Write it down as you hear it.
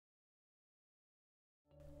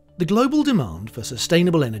The global demand for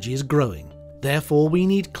sustainable energy is growing, therefore we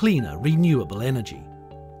need cleaner, renewable energy.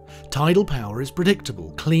 Tidal power is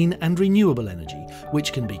predictable, clean and renewable energy,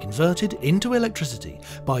 which can be converted into electricity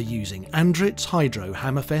by using Andritz Hydro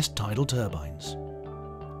Hammerfest tidal turbines.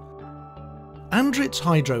 Andritz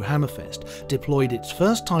Hydro Hammerfest deployed its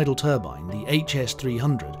first tidal turbine, the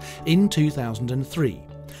HS300, in 2003,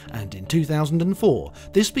 and in 2004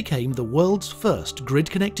 this became the world's first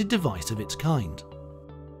grid-connected device of its kind.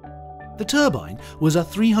 The turbine was a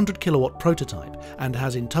 300 kilowatt prototype and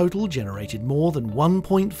has in total generated more than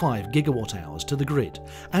 1.5 gigawatt hours to the grid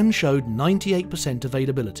and showed 98%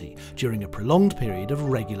 availability during a prolonged period of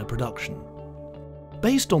regular production.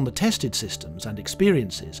 Based on the tested systems and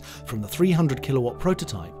experiences from the 300 kilowatt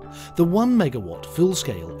prototype, the 1 megawatt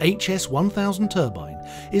full-scale HS1000 turbine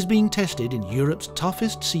is being tested in Europe's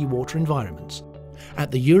toughest seawater environments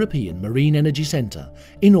at the European Marine Energy Centre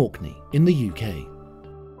in Orkney in the UK.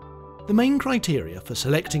 The main criteria for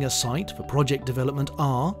selecting a site for project development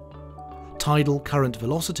are tidal current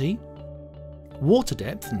velocity, water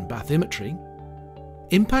depth and bathymetry,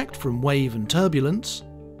 impact from wave and turbulence,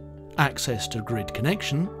 access to grid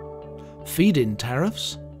connection, feed-in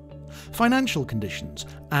tariffs, financial conditions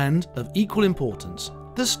and, of equal importance,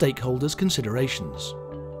 the stakeholders' considerations.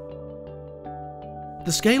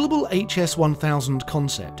 The scalable HS1000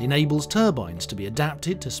 concept enables turbines to be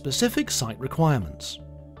adapted to specific site requirements.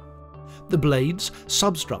 The blades,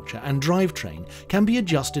 substructure and drivetrain can be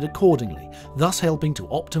adjusted accordingly, thus helping to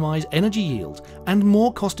optimise energy yield and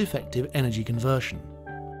more cost-effective energy conversion.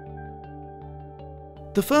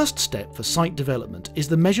 The first step for site development is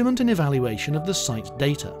the measurement and evaluation of the site's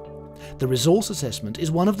data. The resource assessment is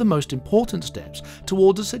one of the most important steps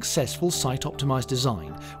towards a successful site-optimised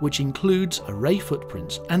design, which includes array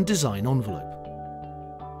footprints and design envelope.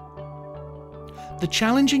 The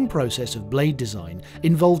challenging process of blade design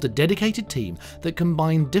involved a dedicated team that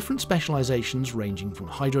combined different specialisations ranging from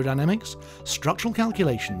hydrodynamics, structural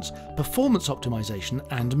calculations, performance optimisation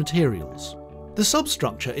and materials. The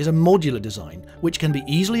substructure is a modular design which can be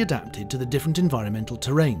easily adapted to the different environmental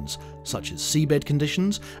terrains, such as seabed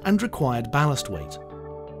conditions and required ballast weight.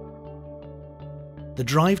 The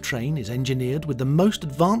drivetrain is engineered with the most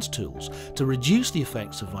advanced tools to reduce the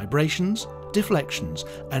effects of vibrations, deflections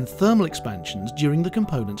and thermal expansions during the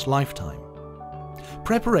component's lifetime.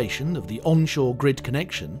 Preparation of the onshore grid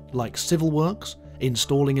connection, like civil works,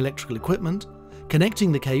 installing electrical equipment,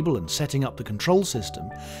 connecting the cable and setting up the control system,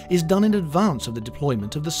 is done in advance of the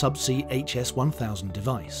deployment of the subsea HS1000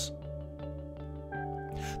 device.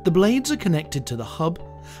 The blades are connected to the hub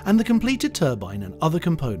and the completed turbine and other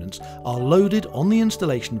components are loaded on the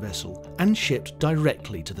installation vessel and shipped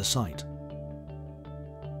directly to the site.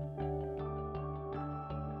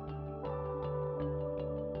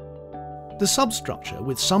 The substructure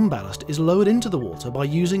with some ballast is lowered into the water by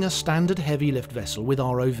using a standard heavy lift vessel with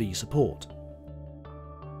ROV support.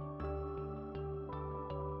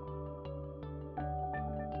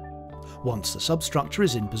 Once the substructure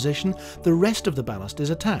is in position, the rest of the ballast is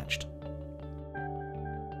attached.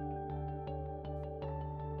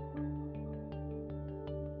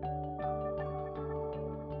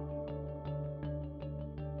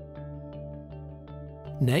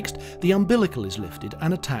 Next, the umbilical is lifted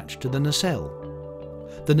and attached to the nacelle.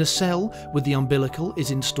 The nacelle with the umbilical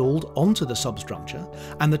is installed onto the substructure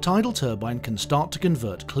and the tidal turbine can start to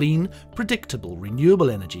convert clean, predictable,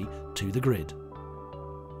 renewable energy to the grid.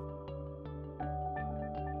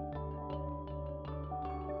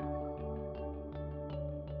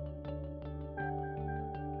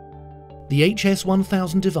 The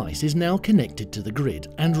HS1000 device is now connected to the grid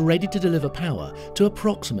and ready to deliver power to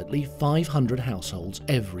approximately 500 households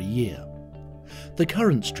every year. The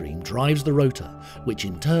current stream drives the rotor, which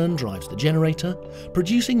in turn drives the generator,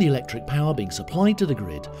 producing the electric power being supplied to the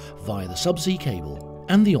grid via the subsea cable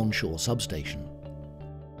and the onshore substation.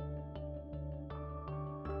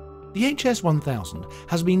 The HS1000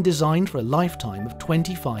 has been designed for a lifetime of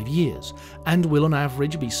 25 years and will on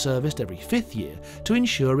average be serviced every 5th year to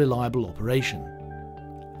ensure reliable operation.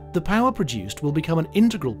 The power produced will become an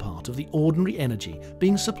integral part of the ordinary energy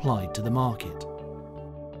being supplied to the market.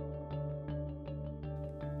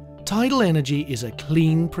 Tidal energy is a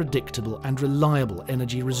clean, predictable and reliable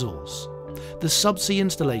energy resource. The subsea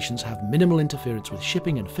installations have minimal interference with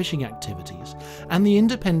shipping and fishing activities, and the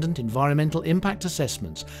independent environmental impact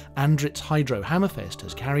assessments Andritz Hydro Hammerfest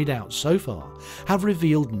has carried out so far have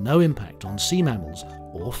revealed no impact on sea mammals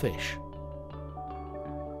or fish.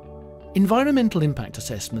 Environmental impact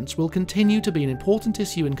assessments will continue to be an important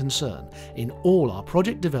issue and concern in all our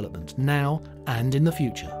project development now and in the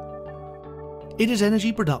future. It is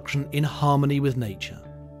energy production in harmony with nature.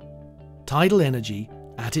 Tidal energy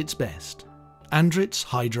at its best. Andritz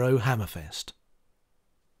Hydro Hammerfest.